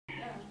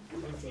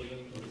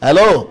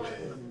Hello.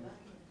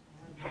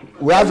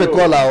 We have a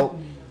caller.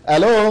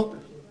 Hello.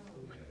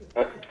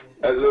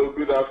 Hello,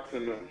 good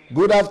afternoon.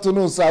 Good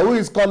afternoon, sir. Who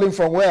is calling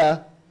from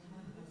where?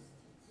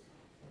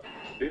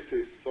 This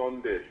is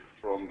Sunday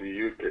from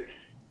the UK.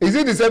 Is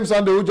it the same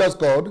Sunday who just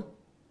called?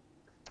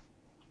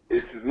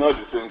 It is not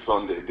the same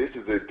Sunday. This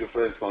is a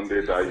different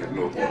Sunday that you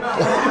know.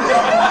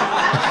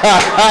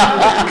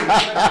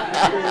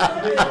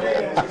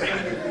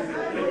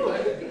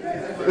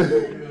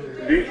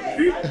 This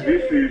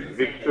is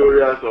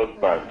Victoria's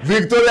husband.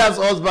 Victoria's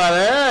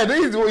husband.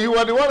 You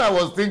were the one I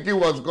was thinking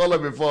was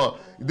calling before.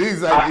 This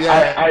is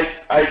yeah.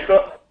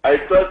 I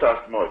thought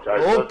as much.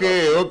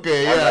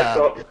 Okay, yeah. I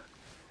thought,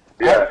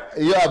 yeah.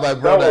 You are my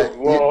brother.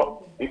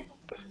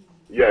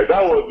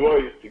 That was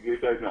what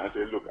instigated me. I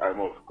said, look, I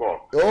must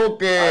call.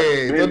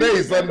 Okay, today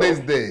is Sunday's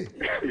day.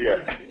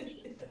 Yeah,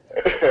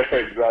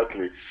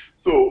 exactly.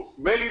 So,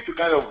 mainly to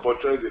kind of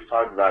buttress the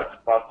fact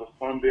that Pastor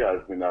Sunday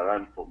has been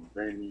around for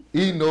many.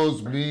 He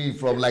knows me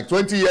from like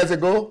 20 years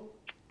ago.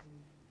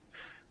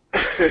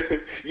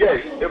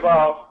 Yes,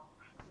 about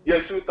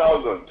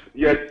 2000.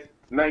 Yes,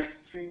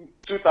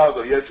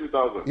 2000. Yes,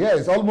 2000.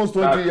 Yes, almost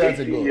 20 years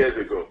ago. Years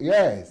ago.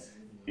 Yes.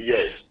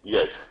 Yes.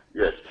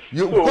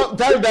 You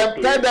tell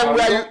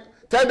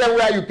them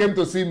where you came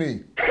to see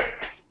me.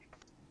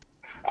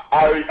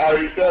 I will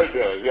tell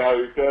them. Yeah, I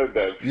will tell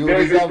them.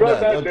 There's a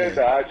brother there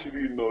that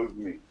actually knows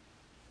me.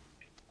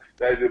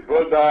 There's a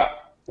brother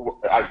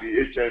at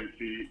the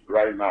HMC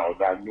right now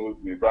that knows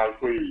me.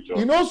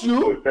 He knows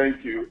you? So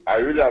thank you. I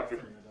really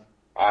appreciate it.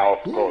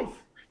 Of course.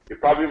 He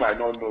probably might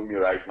not know me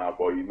right now,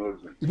 but he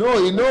knows me.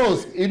 No, he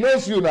knows. He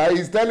knows you now.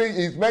 He's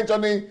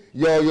mentioning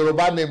your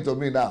Yoruba name to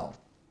me now.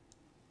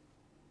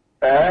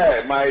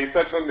 My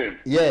second name.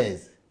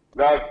 Yes.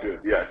 That's good.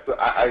 Yes. So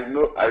I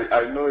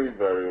know him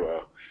very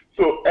well.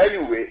 So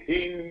anyway,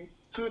 in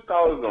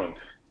 2000,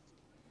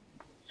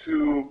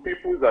 to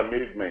people's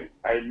amazement,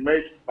 I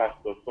met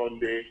Pastor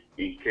Sunday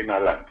in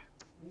Kenaland,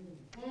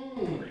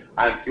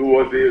 and it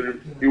was a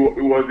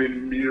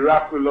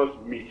miraculous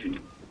meeting.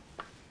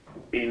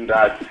 In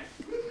that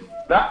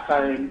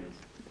time,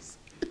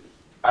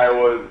 I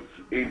was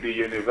in the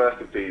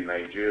university in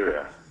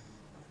Nigeria,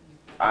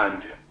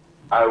 and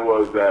I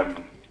was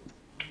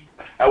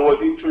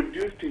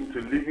introduced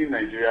into leaving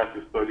Nigeria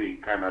to study in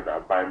Canada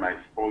by my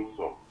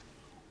sponsor,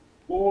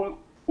 who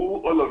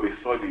all of a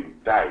sudden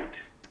died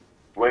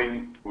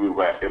when we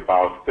were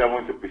about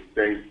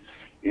 70%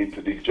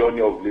 into the journey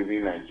of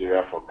leaving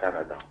Nigeria for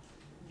Canada.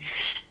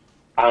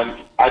 And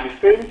at the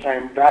same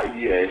time that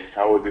year,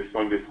 I was a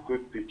Sunday school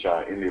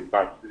teacher in a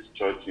Baptist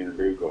church in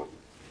Lagos.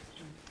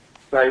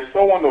 So I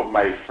saw one of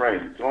my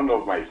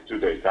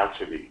students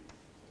actually,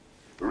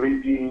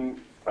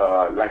 reading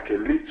like a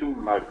little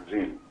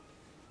magazine.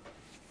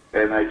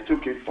 Then I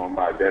took it from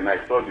her. Then I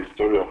saw the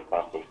story of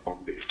Pastor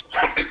Sunday.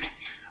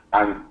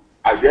 And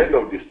at the end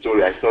of the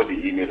story, I saw the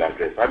email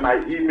address. And I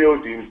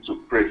emailed him to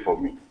pray for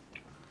me.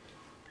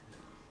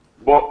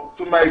 But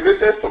to my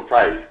greatest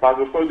surprise,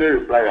 Pastor Sunday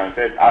replied and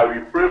said, I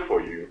will pray for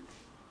you,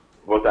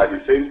 but at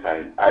the same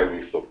time, I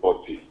will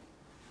support you.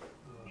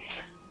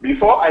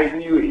 Before I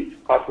knew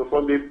it, Pastor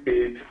Sunday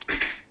paid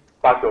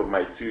part of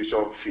my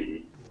tuition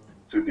fee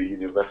to the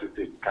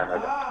university in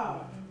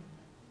Canada.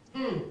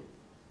 And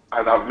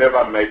I've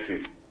never met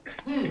him.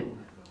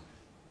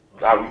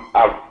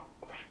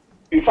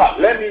 In fact,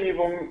 let me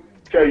even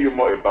tell you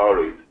more about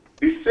it.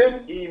 The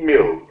same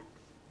email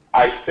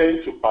I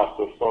sent to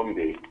Pastor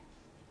Sunday,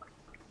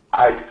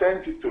 I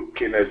sent it to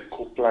Kenneth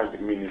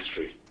Copeland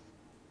Ministry.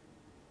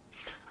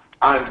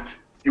 And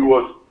it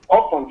was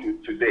up until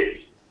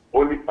today,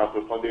 only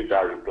Pastor Sunday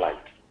that replied.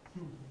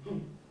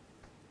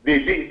 They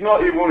did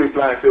not even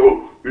reply and say,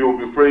 oh, we will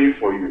be praying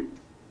for you.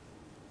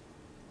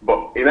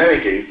 But in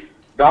any case,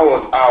 that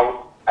was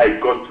how I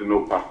got to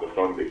know Pastor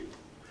Sunday.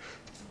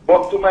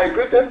 But to my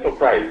greatest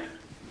surprise,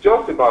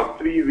 just about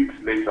 3 weeks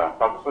later,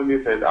 Pastor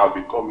Sunday said, I'll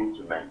be coming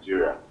to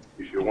Nigeria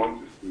if you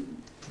want to see me.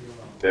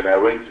 Then I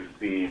went to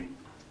see him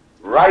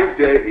right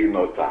there in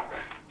Otta.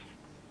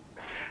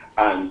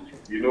 And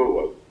you know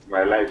what?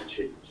 My life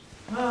changed.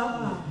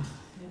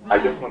 I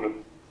just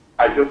want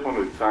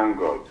to thank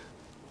God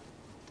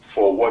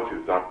for what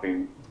is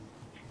happening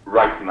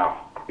right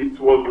now. It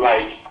was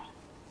like,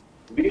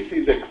 this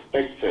is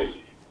expected.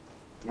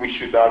 We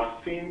should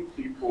have seen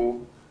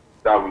people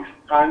that will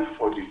stand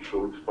for the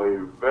truth for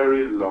a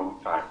very long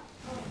time.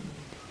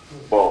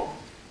 But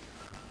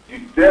the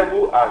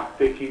devil has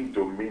taken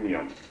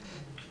dominion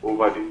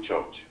over the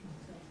church.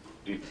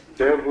 The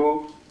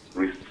devil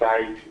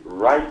resides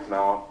right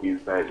now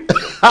inside the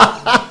church.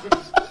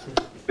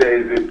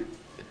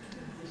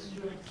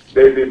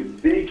 There's a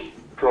big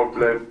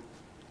problem.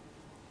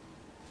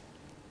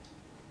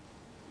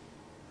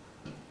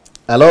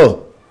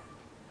 Hello?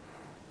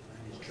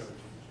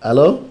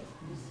 Hello?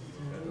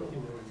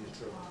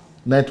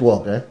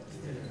 Network, eh?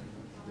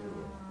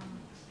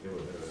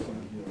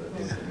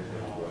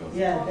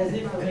 Yeah, there's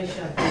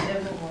information.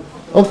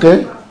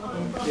 Okay.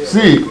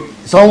 See,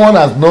 someone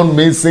has known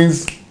me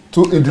since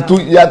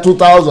year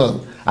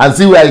 2000, And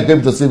see where he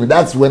came to see me.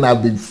 That's when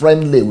I've been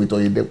friendly with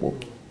Oyedepo.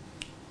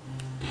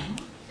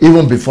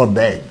 Even before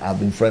then, I've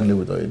been friendly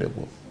with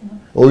Oyedepo.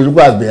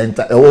 Oyedepo has been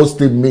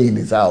hosting me in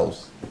his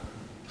house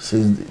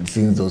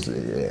since those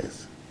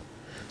years.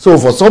 So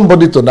for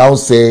somebody to now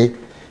say,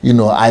 you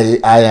know,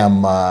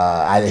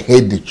 I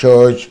hate the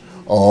church,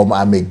 or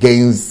I'm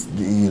against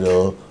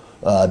the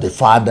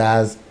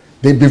fathers.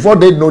 Before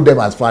they know them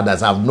as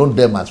fathers, I've known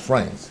them as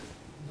friends.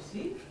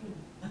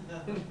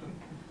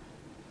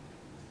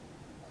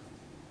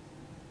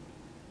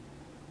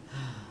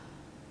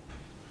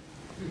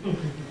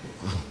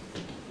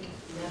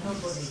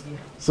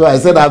 So I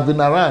said I've been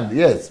around.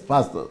 Yes,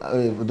 Pastor,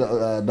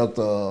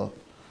 Dr.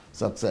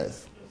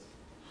 Success.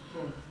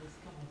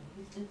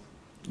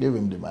 Give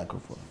him the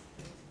microphone.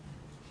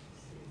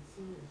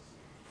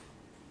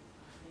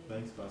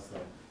 Thanks, Pastor.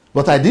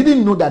 But I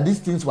didn't know that these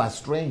things were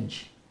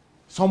strange.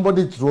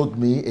 Somebody wrote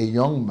me, a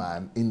young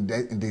man in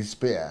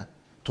despair,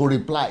 to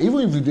reply.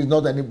 Even if it is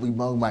not any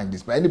young man in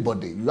despair,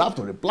 anybody, you have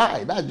to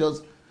reply. That's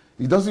just,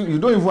 you don't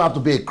even have to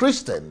be a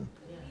Christian.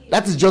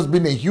 That is just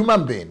being a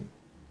human being.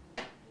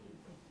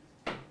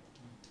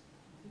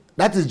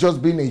 That is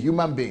just being a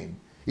human being.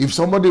 If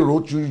somebody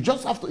wrote you, you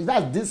just have to,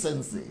 that's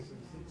decency.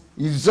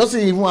 It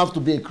doesn't even have to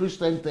be a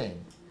Christian thing.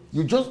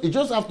 It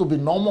just have to be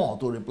normal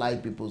to reply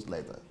people's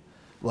letters.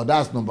 Well,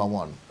 that's number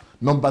one.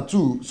 Number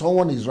two,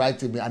 someone is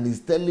writing me and he's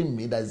telling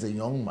me that he's a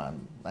young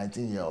man,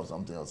 19 years or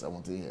something, or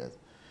 17 years,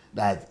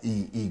 that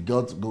he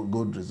got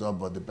good result,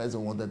 but the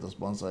person wanted to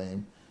sponsor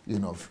him,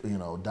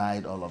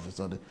 died all of a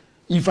sudden.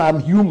 If I'm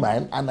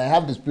human and I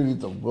have the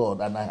Spirit of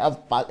God and I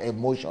have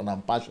emotion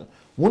and passion,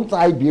 won't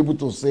I be able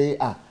to say,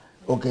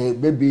 okay,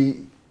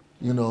 maybe,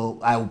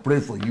 I will pray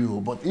for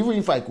you, but even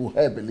if I could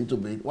help a little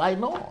bit, why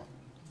not?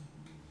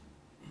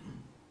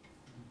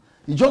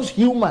 It's just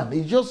human.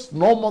 It's just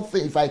normal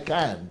thing. If I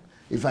can.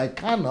 If I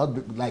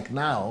cannot, like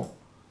now,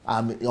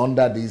 I'm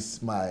under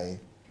this, my,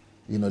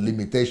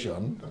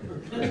 limitation.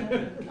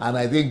 And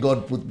I think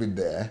God put me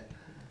there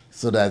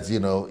so that,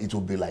 it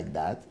will be like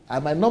that. I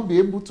might not be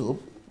able to,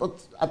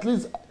 but at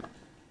least,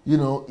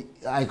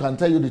 I can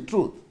tell you the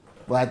truth.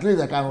 But at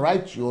least I can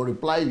write you or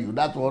reply you.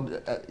 That's what,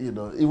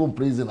 even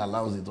prison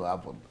allows it to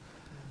happen.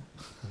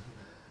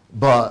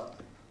 But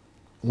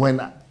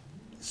when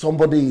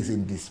somebody is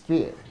in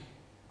despair,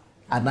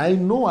 and I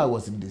know I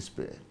was in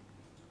despair,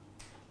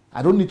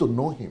 I don't need to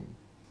know him.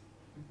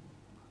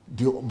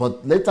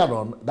 But later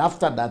on,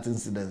 after that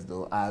incident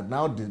though, I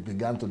now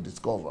began to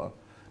discover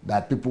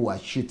that people were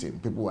cheating,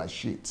 people were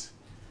shit.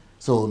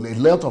 So a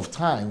lot of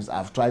times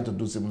I've tried to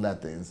do similar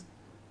things,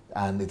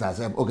 and it has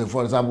helped. Okay,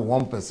 for example,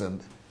 one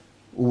person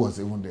who was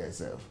even there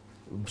himself,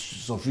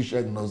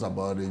 sufficient knows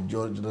about it,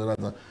 George,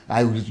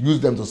 I would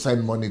use them to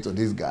send money to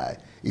this guy.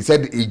 He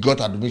said he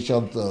got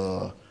admission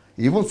to,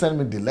 he even sent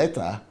me the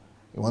letter.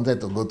 He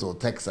wanted to go to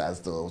Texas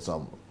to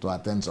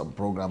attend some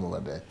program over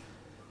there.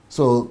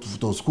 So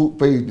to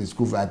pay the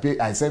school fee,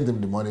 I sent him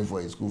the money for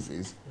his school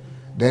fees.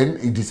 Then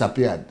he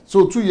disappeared.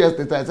 So 2 years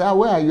later, I said,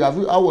 where are you?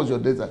 How was your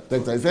data?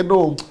 Texas? He said,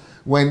 no,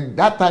 when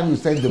that time you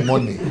sent the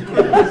money,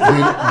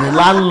 the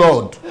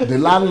landlord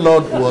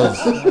was,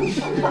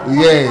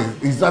 yeah,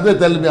 he started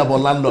telling me about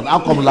landlord. How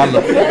come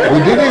landlord?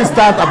 We didn't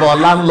start about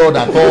landlord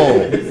at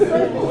all.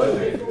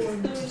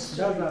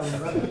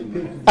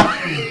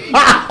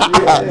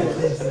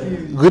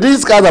 We didn't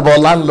start about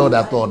landlord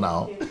at all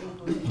now.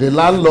 The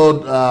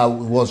landlord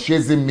was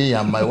chasing me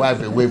and my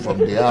wife away from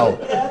the house.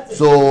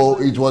 So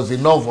it was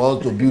enough for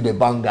us to build a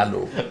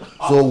bungalow.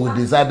 So we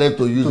decided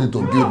to use it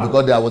to build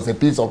because there was a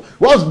piece of,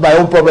 what's my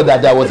own problem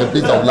that there was a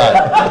piece of land?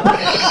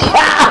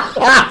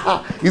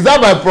 Is that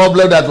my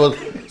problem that was?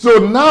 So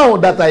now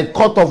that I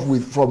cut off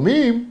from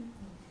him,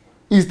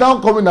 he's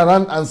now coming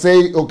around and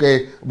saying,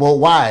 okay, but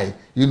why?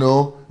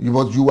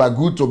 But you were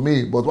good to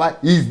me, but why?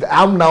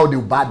 I'm now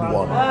the bad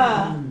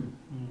one.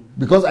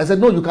 Because I said,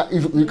 no, you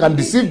can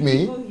deceive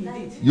me.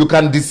 You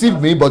can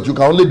deceive me, but you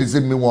can only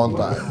deceive me one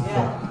time.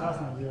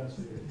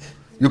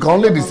 You can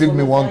only deceive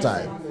me one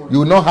time. You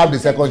will not have the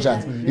second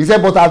chance. He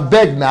said, but I've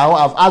begged now.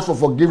 I've asked for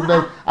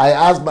forgiveness. I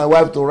asked my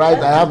wife to write.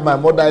 I have my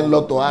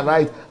mother-in-law to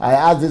write. I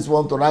asked this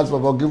one to write for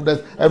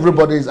forgiveness.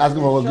 Everybody is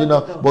asking for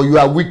forgiveness, but you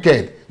are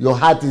wicked. Your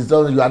heart is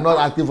done. You are not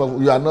asking for.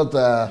 You are not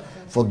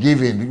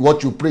forgiving.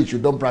 What you preach, you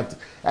don't practice.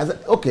 I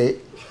said, okay.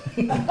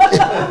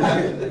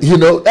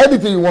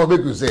 Anything you want,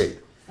 make you say.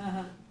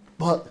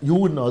 But you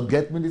will not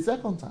get me the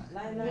second time.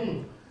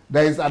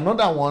 There is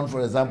another one,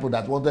 for example,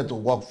 that wanted to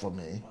work for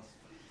me.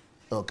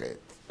 Okay.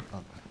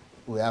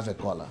 We have a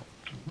caller.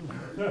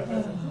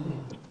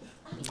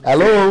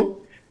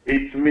 Hello?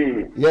 It's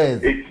me.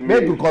 Yes. It's me.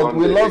 Maybe because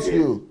we lost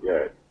you.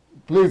 Yeah.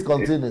 Please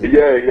continue.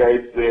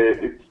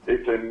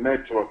 It's a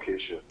network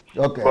issue.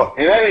 Okay. But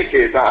in any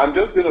case, I'm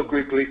just going to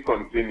quickly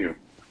continue.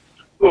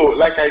 So,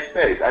 like I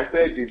said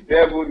the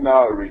devil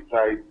now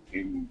resides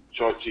in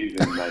churches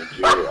in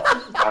Nigeria,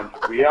 and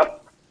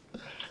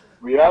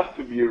we have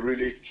to be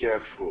really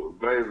careful,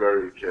 very,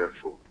 very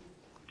careful.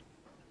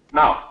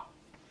 Now,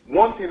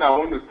 one thing I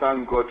want to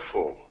thank God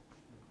for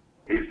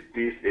is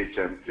this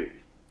HMC.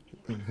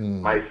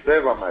 Myself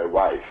and my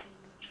wife,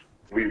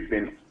 we've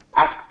been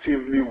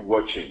actively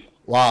watching.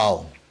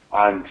 Wow.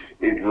 And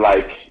it's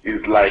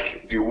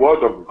like the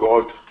word of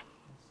God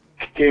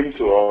came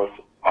to us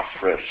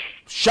afresh.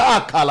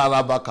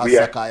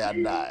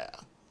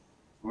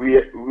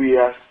 We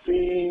are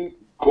seeing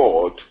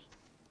God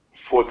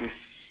for the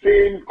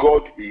same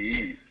God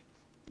He is,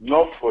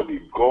 not for the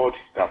God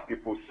that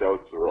people sell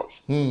to us.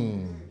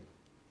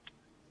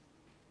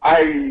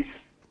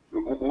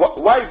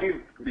 Why this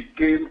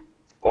became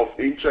of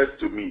interest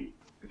to me,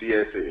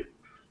 DSA,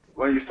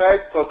 when you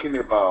started talking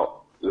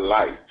about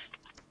light,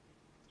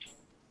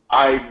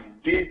 I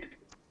did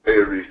a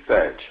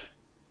research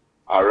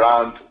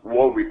around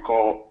what we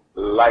call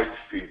light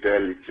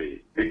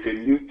fidelity. It's a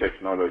new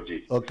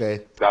technology.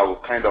 Okay. That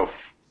will kind of,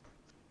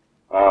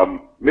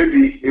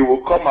 maybe it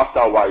will come after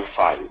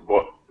Wi-Fi,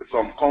 but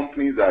some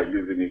companies are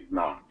using it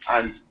now.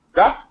 And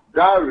that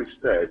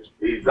research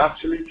is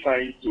actually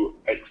trying to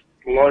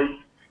exploit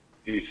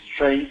the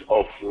strength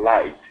of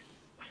light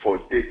for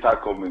data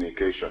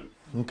communication.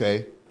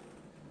 Okay.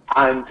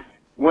 And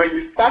when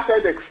you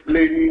started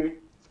explaining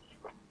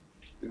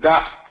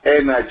that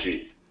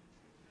energy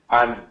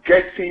and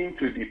getting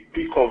to the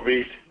peak of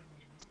it,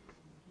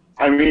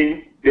 I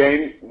mean,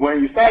 then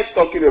when you start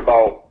talking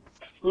about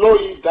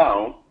slowing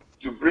down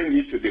to bring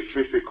it to the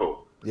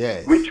physical,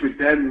 yes, which would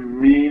then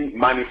mean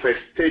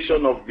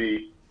manifestation of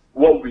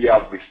what we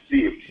have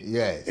received,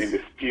 yes, in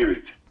the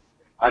spirit.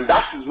 And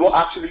that is what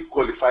actually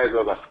qualifies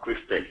us as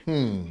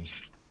Christians.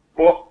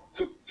 But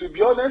to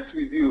be honest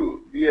with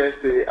you,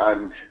 DSA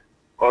and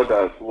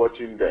others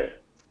watching there,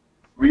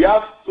 we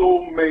have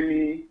so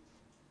many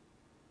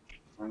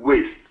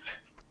wastes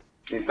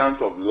in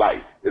terms of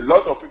light. A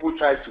lot of people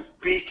try to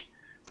pick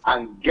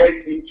and get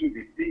into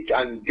the peak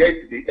and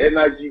get the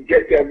energy,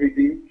 get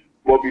everything,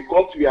 but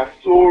because we are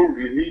so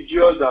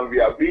religious and we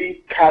are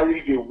being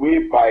carried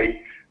away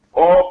by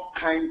all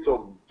kinds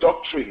of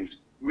doctrines,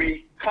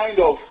 we kind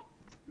of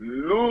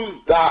lose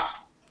that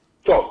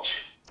touch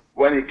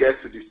when it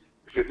gets to the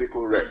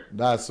physical realm.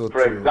 That's so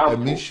For true.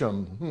 example,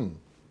 Emission.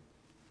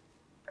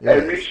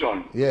 Yes.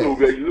 Emission. Yes. So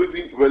we're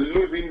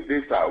losing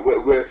data.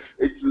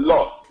 It's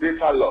lost,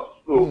 data loss.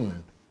 So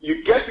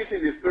you get it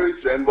in the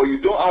spirit realm, but you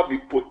don't have the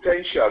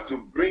potential to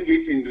bring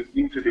it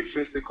into the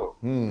physical.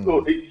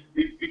 So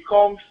it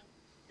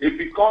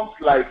becomes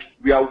like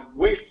we are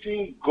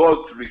wasting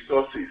God's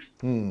resources.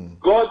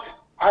 God,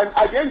 and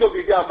at the end of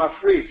the day, I'm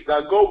afraid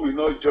that God will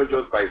not judge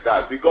us by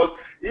that, because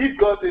if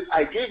God says,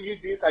 "I gave you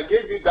this, I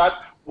gave you that,"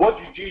 what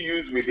did you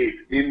use with it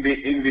in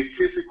the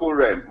physical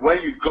realm when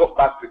you got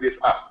back to this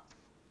earth?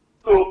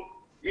 So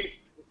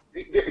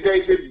there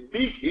is a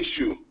big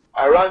issue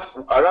around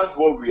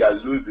what we are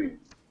losing,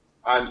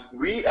 and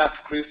we as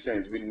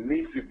Christians, we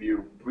need to be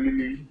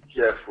really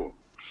careful.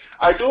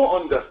 I don't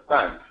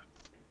understand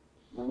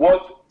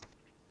what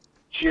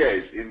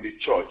chairs in the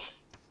church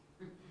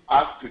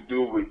has to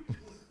do with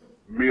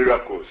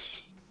miracles.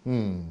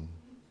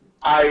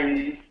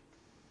 I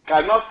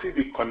cannot see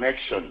the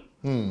connection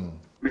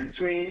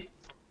between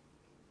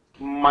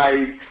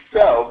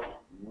myself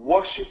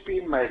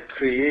worshiping my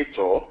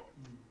Creator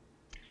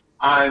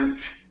and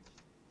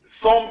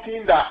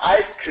something that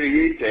I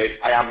created,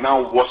 I am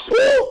now worshiping.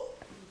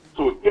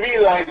 So 3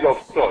 lines of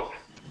thought.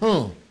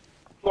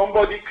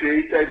 Somebody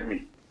created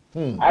me.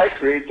 I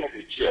created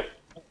the chair.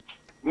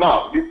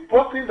 Now, the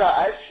person that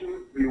I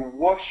should be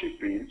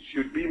worshiping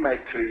should be my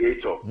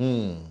Creator.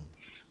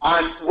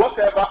 And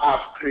whatever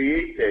I've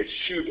created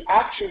should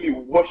actually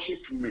worship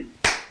me.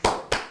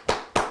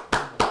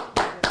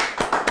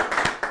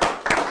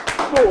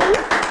 So,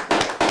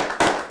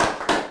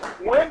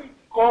 when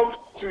it comes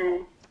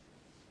to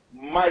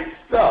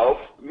myself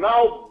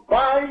now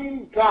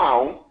bowing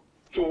down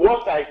to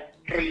what I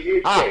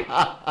created,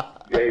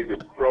 there is a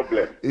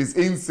problem. It's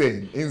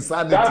insane.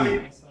 Insanity. That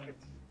means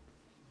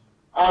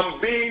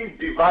I'm being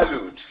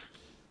devalued.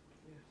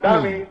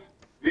 That means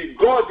the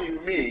God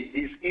in me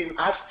is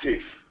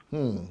inactive.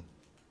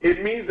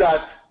 It means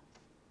that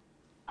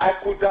I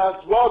could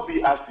as well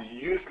be as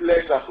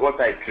useless as what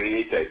I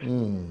created.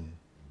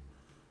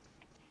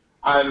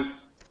 And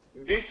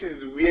this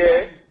is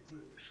where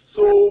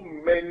so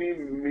many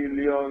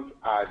millions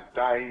are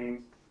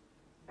dying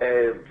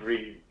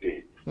every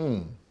day.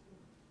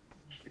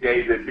 There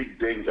is a big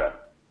danger.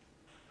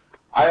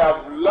 I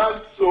have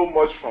learned so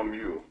much from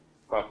you,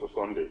 Pastor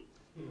Sunday,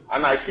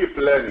 and I keep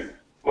learning.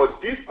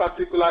 But this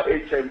particular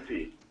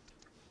HMT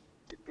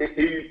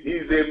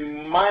is a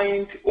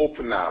mind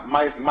opener.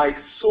 My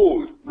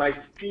soul, my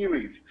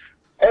spirit,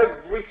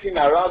 everything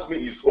around me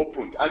is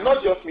opened. And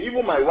not just me,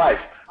 even my wife.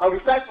 And we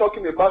started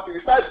talking about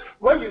it.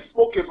 When you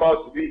spoke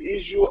about the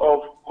issue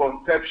of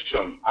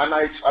conception, and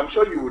I'm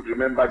sure you would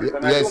remember this,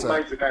 and yes, I don't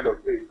mind to kind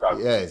of say it out.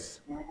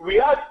 Yes. We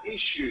had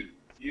issues,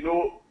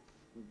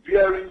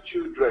 bearing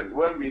children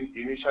when we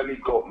initially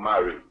got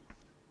married.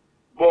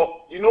 But,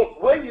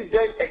 when you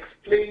then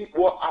explain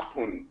what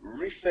happened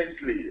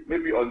recently,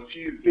 maybe on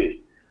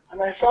Tuesday,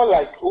 and I felt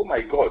like, oh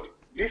my God,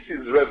 this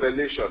is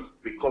revelation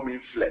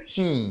becoming flesh.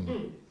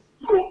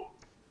 So,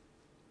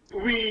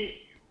 we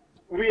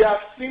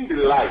have seen the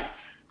light.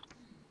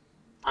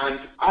 and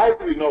I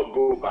will not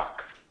go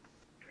back.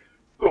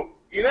 So,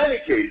 in any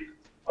case,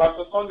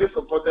 Pastor Sunday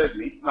supported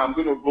me. Now I'm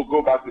going to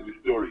go back to the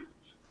story.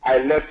 I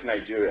left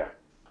Nigeria.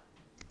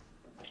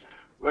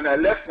 When I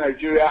left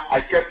Nigeria,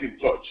 I kept in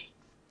touch.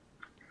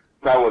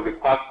 So I was a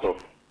pastor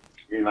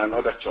in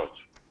another church.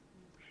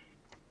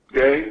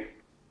 Then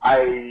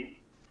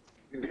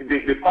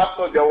the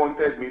pastor there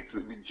wanted me to,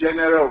 the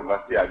general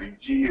overseer,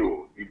 the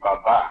GO, the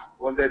Baba,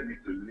 wanted me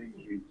to link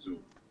into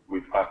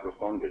with Pastor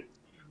Sunday.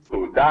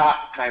 So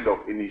that kind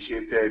of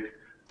initiated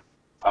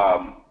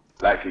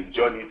like a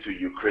journey to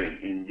Ukraine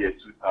in year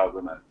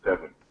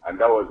 2007. And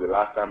that was the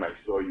last time I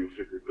saw you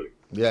physically.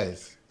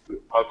 Yes.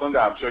 Pastor Sunday,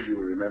 I'm sure you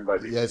will remember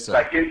this. Yes, sir. So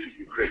I came to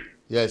Ukraine.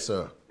 Yes,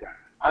 sir. Yeah.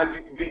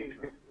 And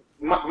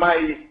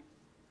my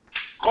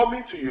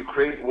coming to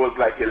Ukraine was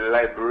like a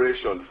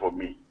liberation for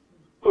me.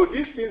 So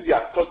these things you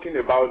are talking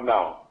about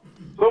now,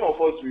 some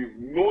of us, we've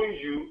known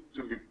you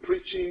to be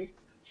preaching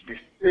the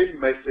same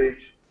message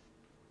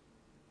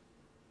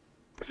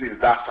since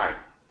that time.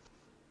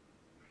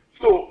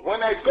 So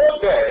when I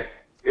got there,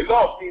 a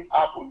lot of things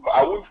happened, but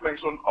I won't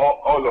mention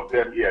all of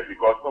them here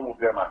because some of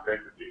them are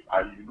sensitive,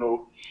 and you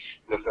know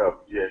yourself,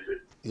 yes.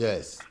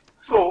 Yes.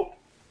 So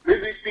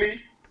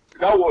basically,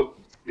 that was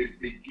the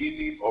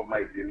beginning of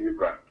my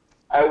deliverance.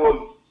 I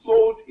was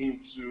sold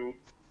into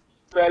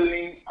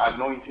selling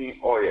anointing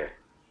oil.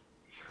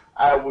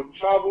 I would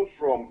travel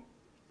from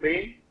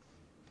Spain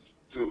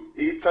to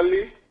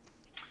Italy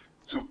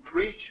to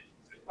preach,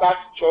 start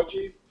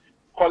churches,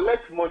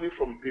 collect money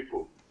from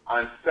people,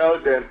 and sell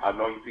them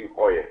anointing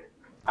oil,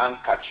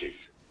 handkerchiefs.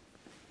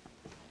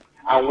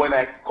 And when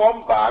I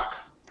come back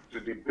to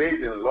the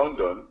base in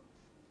London,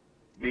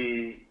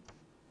 the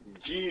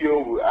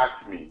GO will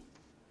ask me,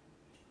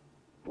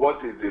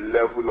 what is the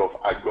level of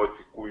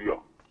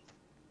Agotikuyo?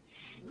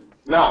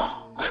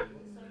 Now,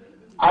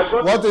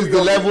 What is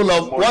the level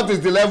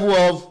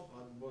of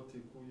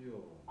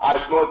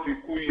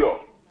Agotikuyo?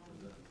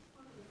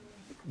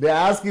 They're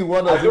asking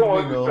what does I it don't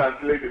want mean, to no?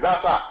 translate it.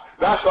 That's why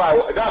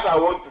I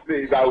want to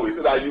say it that way,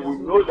 so that you will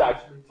know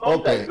that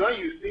sometimes when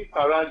you sit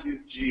around this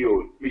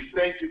GO, it's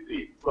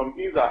sensitive. Some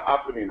things are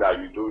happening that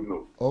you don't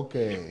know.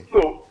 Okay.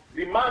 So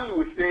the man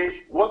will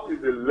say, what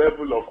is the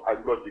level of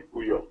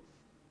Agotikuyo?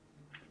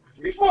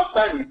 The first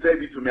time he said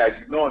it to me, I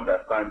did not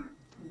understand it.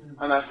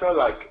 And I felt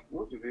like,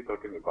 what is he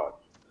talking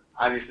about?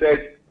 And he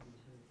said,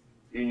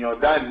 in your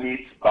dad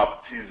needs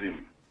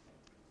baptism,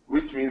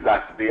 which means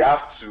that they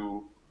have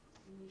to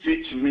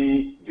teach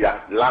me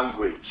their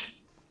language.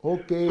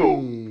 Okay.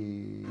 So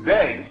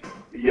then,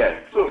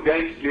 yes. So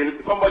then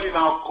somebody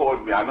now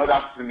called me,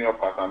 another senior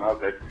pastor, and I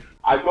said,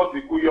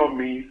 Agotikuyo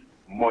means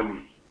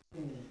money.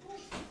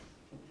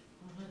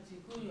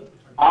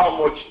 How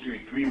much do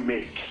we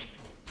make?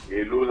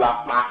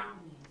 Elolapa.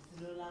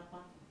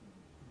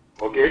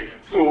 Okay?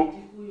 So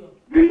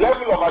the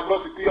level of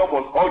Agotikuyo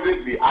must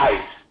always be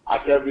high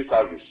at every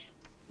service.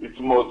 It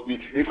must be.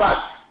 In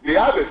fact, they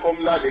have a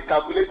formula, they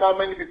calculate how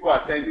many people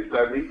attend the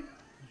service,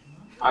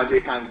 and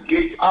they can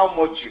gauge how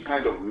much you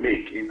kind of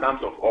make in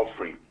terms of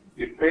offering,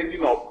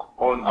 depending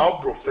on how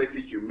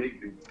prophetic you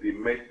make the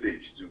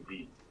message to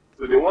be.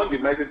 So they want the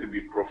message to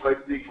be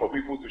prophetic for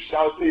people to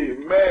shout,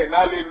 amen,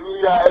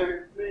 hallelujah, I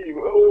receive,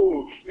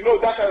 oh, you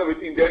know, that kind of a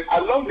thing. Then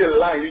along the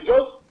line, you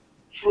just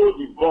throw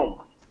the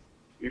bomb.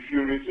 If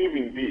you receive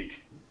indeed,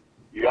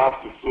 you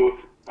have to sow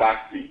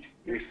that seed,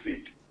 this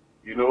seed,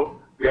 you know.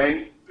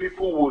 Then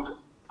people would,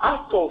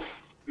 out of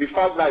the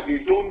fact that they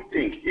don't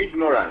think,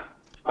 ignorance,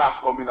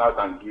 start coming out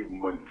and give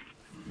money.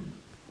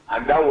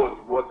 And that was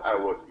what I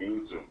was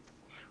into.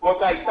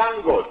 But I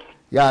thank God.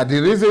 Yeah, the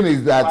reason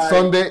is that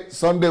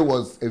Sunday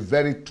was a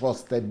very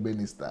trusted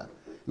minister.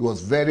 He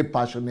was very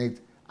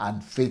passionate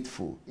and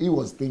faithful. He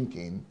was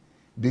thinking,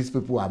 these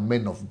people are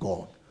men of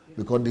God,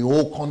 because the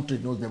whole country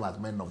knows them as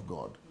men of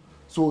God.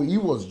 So he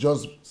was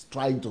just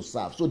trying to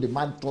serve. So the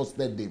man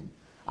trusted him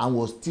and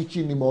was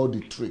teaching him all the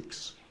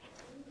tricks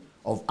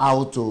of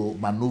how to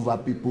maneuver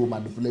people,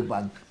 manipulate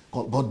bank.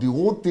 But the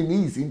whole thing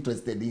he is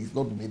interested in is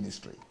not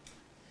ministry,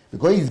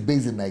 because he's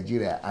based in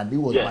Nigeria and he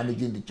was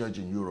managing the church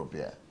in Europe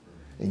here,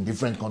 in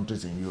different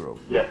countries in Europe.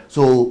 Yeah.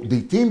 So the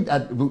thing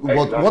that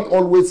what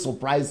always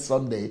surprised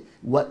Sunday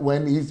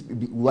when his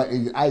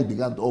eye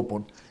began to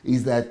open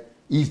is that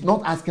he's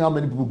not asking how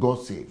many people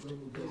got saved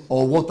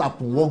or what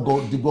happened, what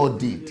God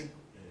did.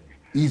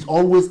 He's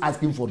always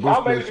asking for those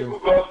questions. How many people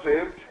got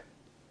saved?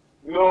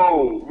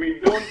 No, we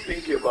don't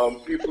think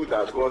about people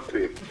that got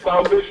saved.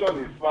 Salvation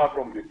is far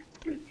from the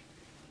street.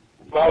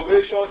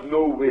 Salvation,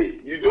 no way.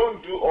 You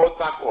don't do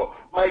altar call.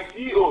 My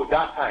GO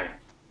that time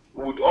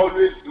would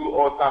always do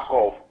altar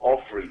call of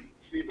offering,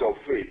 seed of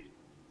faith,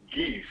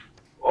 give,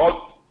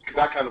 all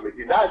that kind of a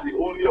thing. That's the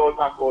only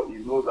altar call he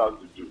knows how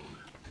to do.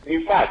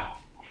 In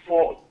fact,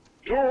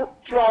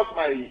 throughout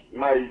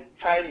my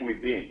time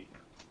with him,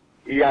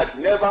 he had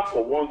never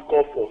for once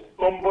called for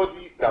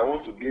somebody that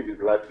wants to give his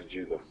life to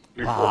Jesus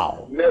before.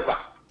 Wow. Never.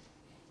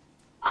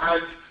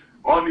 And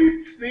on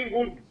a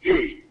single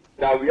day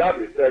that we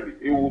have a service,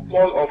 he will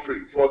call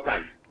offering 4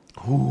 times.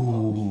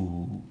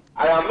 Ooh.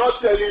 I am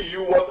not telling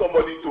you what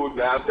somebody told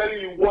me. I am telling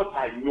you what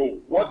I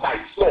know, what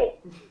I saw.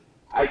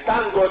 I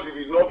thank God it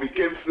did not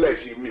become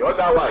flesh in me.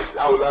 Otherwise,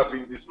 I would have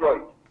been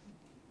destroyed.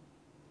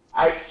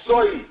 I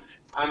saw it,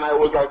 and I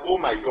was like, oh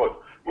my God.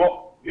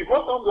 But the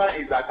bottom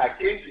line is that I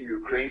came to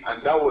Ukraine,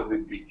 and that was the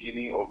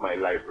beginning of my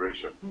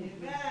liberation.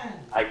 Amen.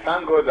 I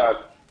thank God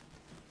that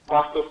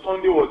Pastor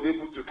Sunday was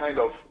able to kind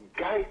of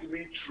guide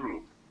me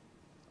through,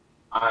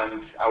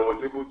 and I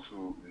was able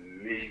to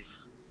leave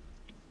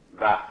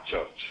that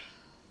church.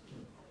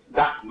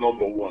 That's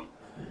number one.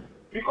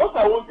 Because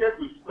I wanted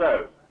to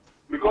serve,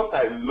 because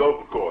I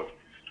love God,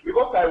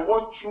 because I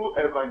want true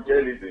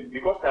evangelism,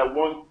 because I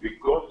want the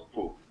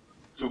gospel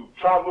to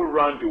travel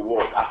around the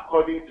world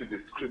according to the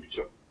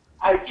scripture,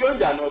 I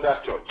joined another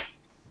church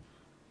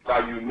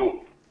that you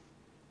know.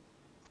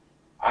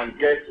 And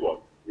guess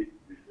what? It's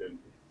the same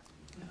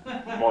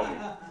thing. Money.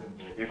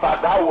 In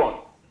fact, that one,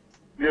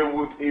 they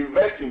would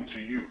invest into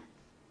you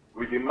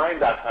with the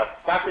mind that at a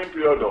certain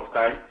period of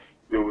time,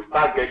 they will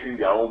start getting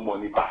their own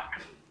money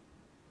back.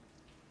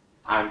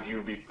 And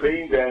you'll be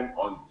paying them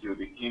until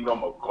the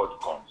kingdom of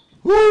God comes.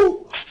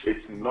 Woo!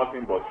 It's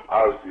nothing but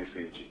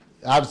RCCG.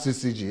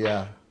 RCCG,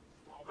 yeah.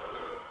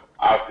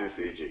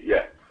 RCCG,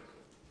 yeah.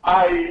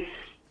 I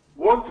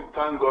want to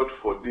thank God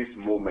for this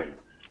moment,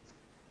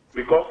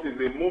 because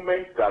it's a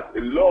moment that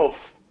a lot of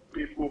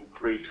people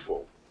prayed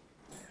for.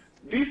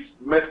 This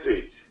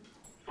message,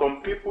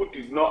 some people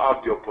did not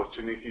have the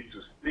opportunity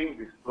to sing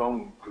the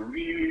song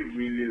really,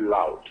 really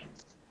loud.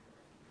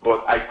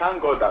 But I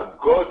thank God that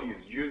God is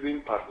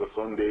using Pastor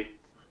Sunday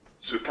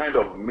to kind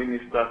of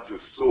minister to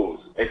souls,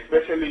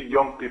 especially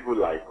young people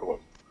like us,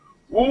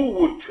 who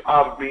would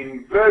have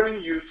been very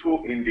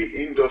useful in the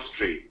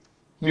industry,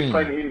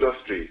 different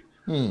industries.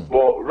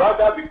 But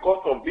rather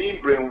because of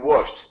being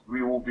brainwashed,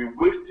 we will be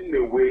wasting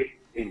away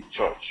in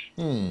church.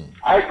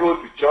 I go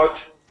to church,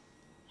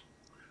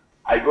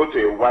 I go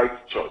to a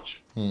white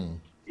church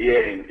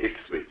here in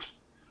Ipswich.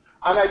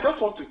 And I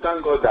just want to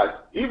thank God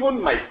that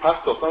even my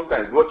pastor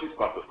sometimes watches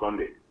Pastor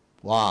Sunday.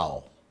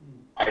 Wow.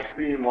 I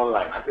see him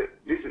online. I said,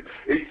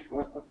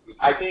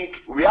 I think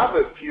we have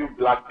a few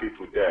black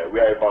people there. We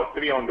are about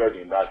 300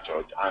 in that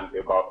church, and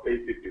about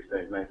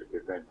 80%,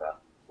 90% are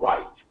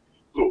white.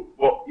 So,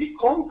 but it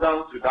comes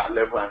down to that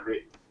level and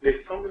say,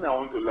 there's something I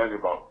want to learn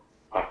about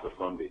Pastor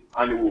Sunday,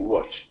 and he will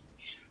watch.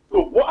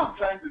 So what I'm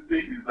trying to say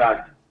is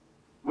that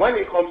when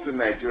it comes to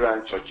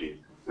Nigerian churches,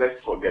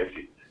 let's forget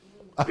it.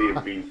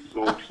 They've been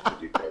sold to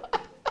the devil.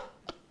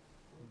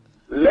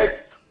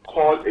 Let's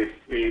call a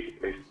spade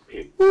a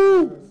spade.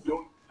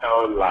 Don't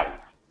tell lies.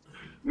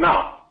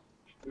 Now,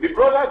 the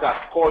brother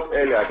that called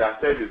earlier that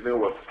said his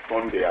name was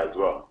Sunday as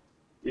well,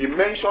 he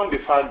mentioned the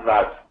fact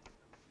that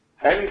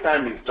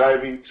anytime he's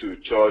driving to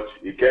church,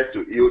 he gets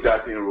to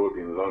Ilderton Road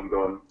in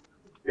London,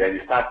 then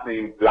he starts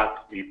seeing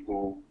black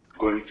people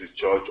going to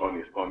church on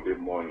a Sunday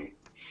morning.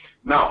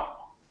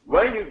 Now,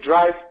 when you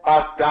drive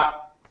past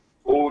that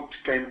old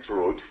Kent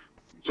Road,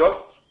 just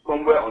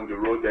somewhere on the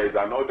road, there is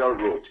another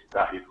road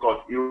that is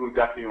called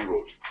Ilderton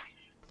Road.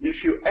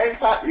 If you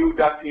enter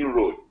Ilderton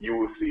Road, you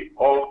will see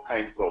all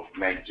kinds of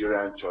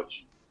Nigerian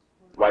church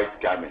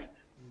white garments.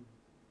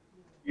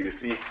 You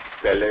see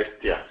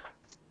Celestia,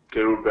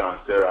 Cherubim and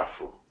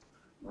Seraphim,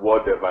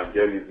 Word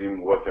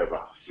Evangelism,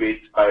 whatever,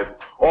 Faith Bible,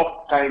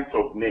 all kinds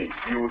of names.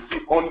 You will see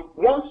on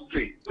one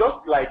street,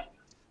 just like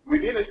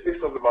within a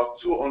space of about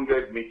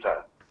 200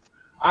 meters.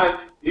 And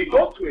it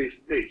got to a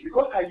stage,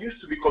 because I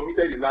used to be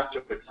committed in that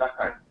church at that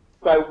time.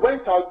 So I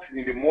went out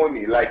in the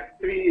morning, like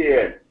 3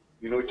 a.m.,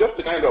 just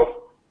to kind of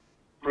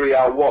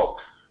prayer walk.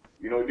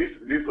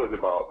 This was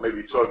about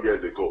maybe 12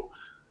 years ago.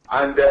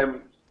 And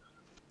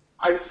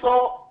I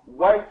saw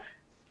white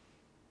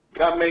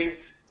garment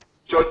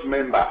church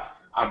members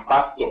and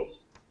pastors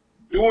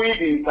doing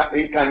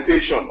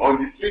incantation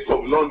on the streets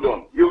of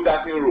London,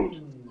 Ilderton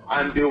Road.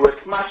 And they were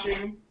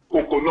smashing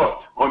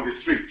coconut on the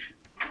street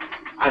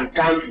and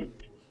candles.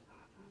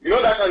 You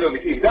know that kind of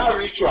thing. That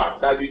ritual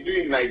that they do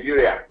in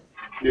Nigeria,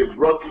 they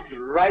brought it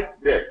right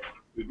there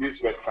to this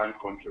Western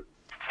country.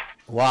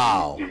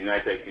 Wow. The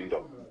United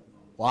Kingdom.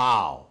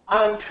 Wow.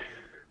 And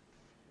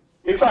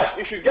in fact,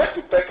 if you get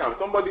to Peckham,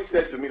 somebody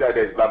said to me that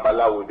there's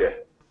Babalawo there.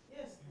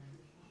 Yes.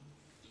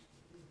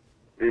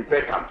 In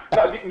Peckham.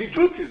 Now, the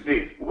truth is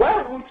this.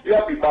 Why won't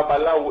there be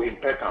Babalawo in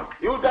Peckham?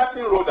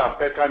 Ilderton Road and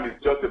Peckham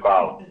is just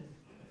about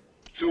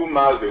 2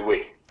 miles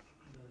away.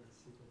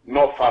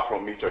 Not far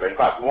from each other. In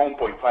fact,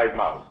 1.5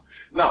 miles.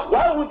 Now,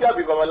 why would there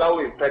be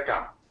Babalawo in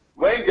Peckham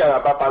when there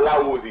are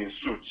Babalawos in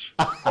suits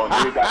on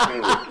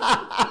Ilderton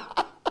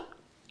Road?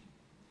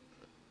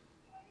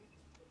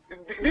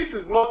 This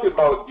is not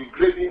about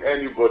degrading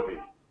anybody.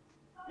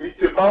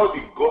 It's about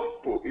the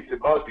gospel. It's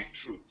about the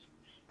truth.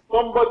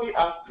 Somebody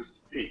has to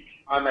speak,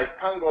 and I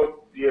thank God,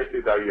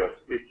 DSA, that you are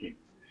speaking.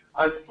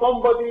 And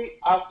somebody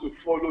has to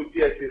follow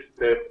DSA's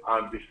steps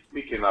and be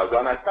speaking as well.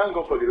 And I thank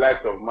God for the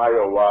lives of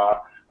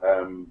Mayowa,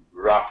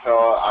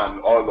 Raphael,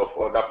 and all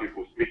of other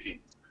people speaking.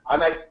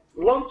 And I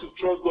want to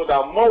trust God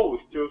that more will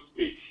still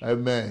speak.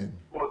 Amen.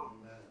 But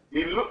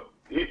it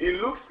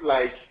looks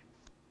like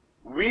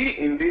we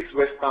in this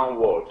Western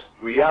world,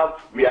 we are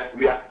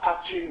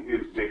touching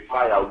the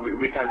fire.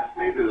 We can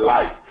see the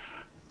light.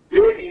 Day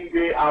in,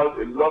 day out,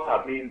 a lot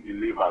are being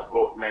delivered,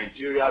 but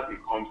Nigeria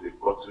becomes a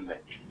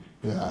bottleneck.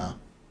 Yeah.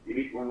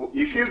 If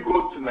you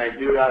go to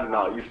Nigeria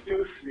now, you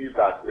still see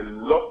that a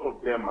lot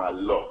of them are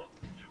lost.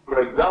 For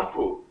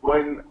example,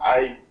 when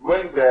I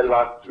went there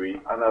last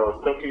week and I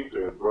was talking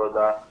to a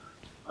brother,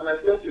 and I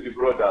said to the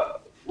brother,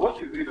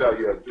 what is it that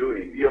you are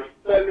doing? You're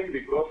selling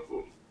the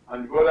gospel.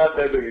 And the brother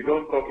said, you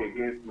don't talk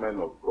against men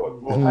of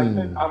God. Well, I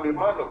said, I'm a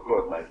man of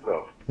God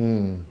myself.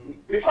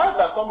 The fact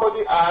that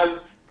somebody has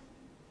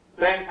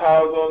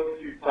 10,000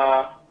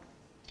 seater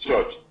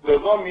church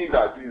does not mean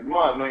that he's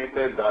more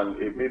anointed than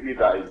a baby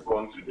that is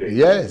born today.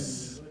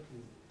 Yes.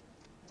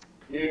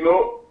 You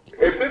know,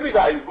 a baby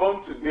that is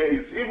born today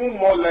is even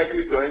more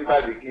likely to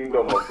enter the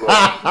kingdom of God.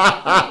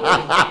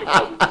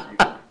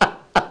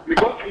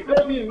 Because he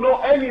doesn't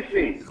know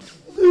anything.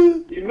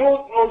 He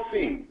knows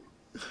nothing.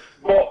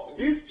 But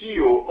this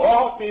GO,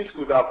 all things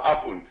could have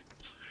happened.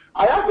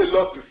 I have a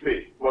lot to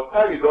say, but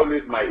time is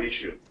always my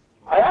issue.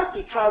 I had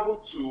to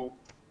travel to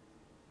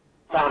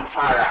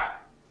Zamfara.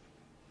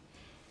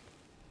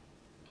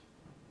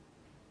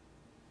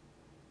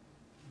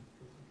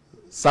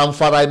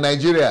 Zamfara in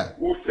Nigeria.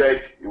 Who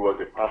said he was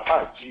a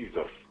papa?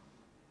 Jesus.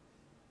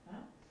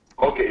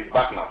 Okay, it's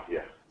back now.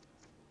 Yeah.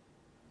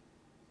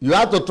 You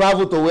had to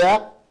travel to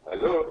where?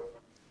 Hello.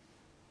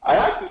 I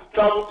had to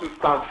travel to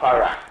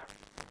Zamfara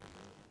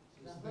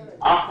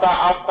after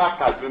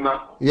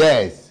Kaduna.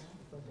 Yes.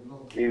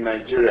 In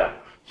Nigeria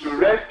to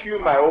rescue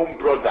my own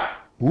brother.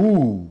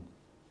 Ooh.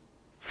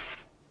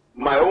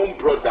 My own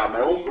brother,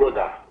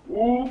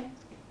 who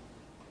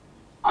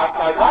at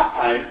that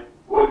time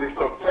was a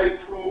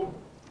successful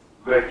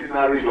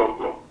veterinary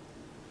doctor.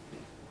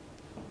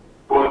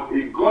 But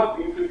he got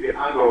into the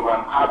hand of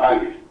an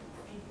herbalist.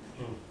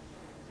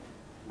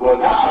 But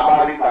that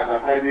herbalist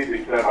identified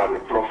himself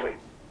as a prophet.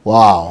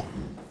 Wow.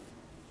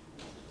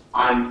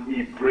 And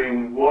he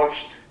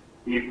brainwashed,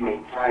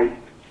 hypnotized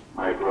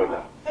my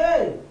brother.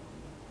 Hey.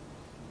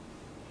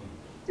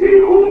 A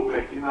whole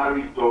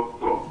veterinary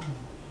doctor,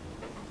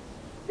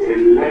 a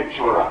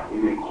lecturer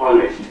in a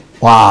college.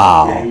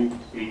 Wow. And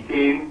he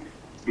became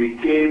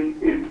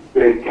a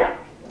beggar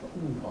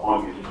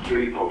on the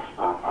street of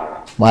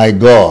Zamfara. My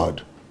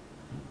God.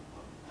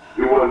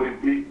 It was a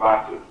big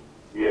battle.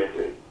 Yes.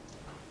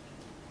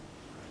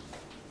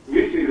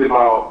 This is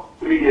about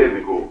 3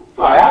 years ago.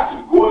 So I had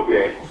to go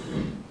there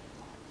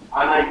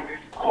and I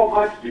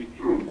discovered the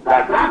truth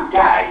that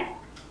guy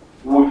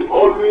would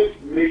always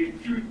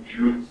make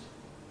juju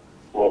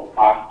for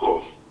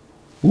pastors.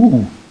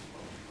 Ooh.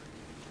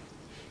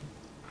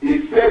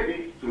 He said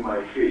this to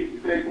my face. He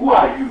said, who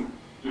are you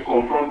to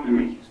confront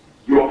me?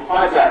 Your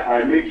father,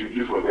 I make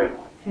juju for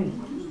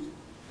them.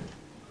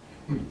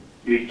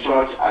 The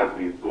church has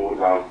been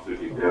sold out to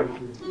the devil.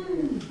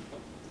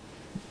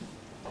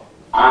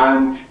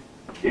 And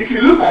if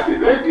you look at it,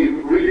 let's be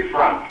really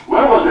frank.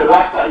 When was the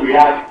last time we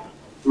had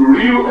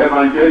real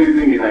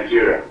evangelism in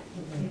Nigeria?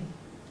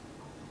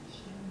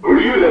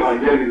 Real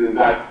evangelism,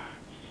 that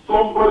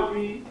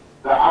somebody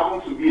that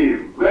happens to be a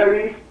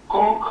very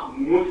conk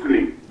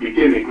Muslim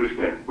became a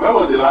Christian. When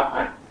was the last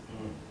time?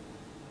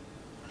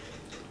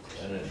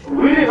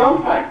 Really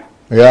long time.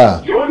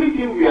 Yeah. The only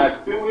thing we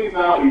are doing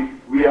now is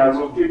we are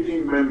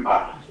rotating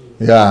members.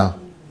 Yeah.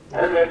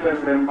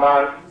 MSM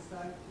members,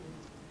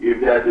 if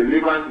their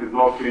deliverance is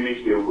not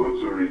finished, they will go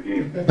to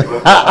redeem.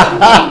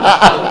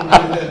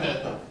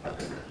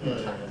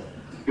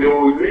 They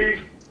will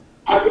leave.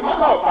 As a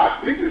matter of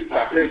fact, this is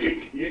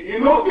strategic. You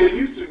know, they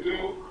used to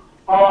do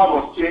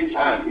power must change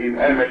hands in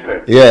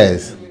MSM.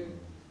 Yes.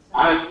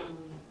 And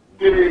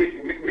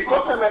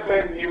because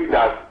MSM knew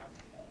that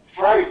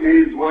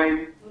Fridays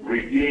when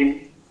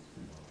Redeem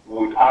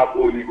would have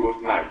Holy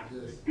Ghost night,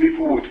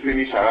 people would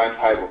finish around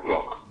 5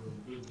 o'clock.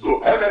 So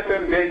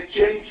MSM then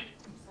changed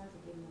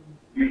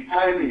the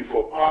timing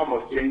for power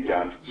must change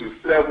hands to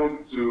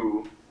 7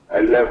 to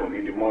 11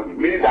 in the morning,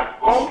 meaning that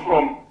come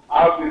from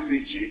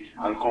RCCG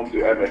and come to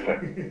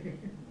MSM.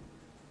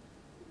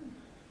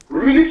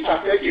 Really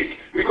strategic,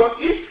 because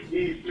if he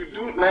is to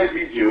do night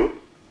video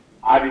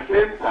at the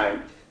same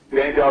time,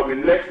 then there will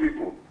be less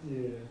people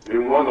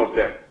in one of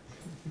them.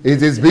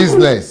 It is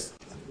business.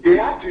 They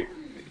have to.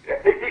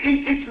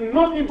 It's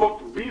nothing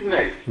but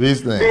business.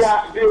 Business.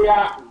 They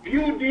are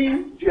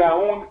building their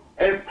own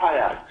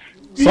empires.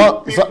 These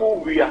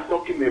people we are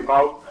talking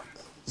about.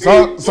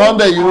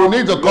 Sunday, you will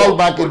need to call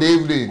back in the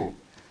evening.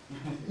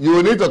 You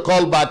will need to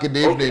call back in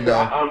the evening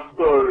now. I'm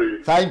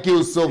sorry. Thank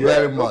you so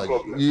very much.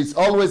 Problem. It's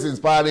always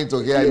inspiring to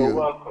hear You're you.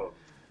 welcome.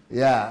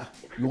 Yeah.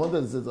 You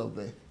wanted to say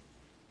something?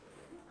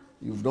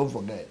 You don't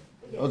forget.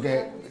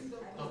 Okay.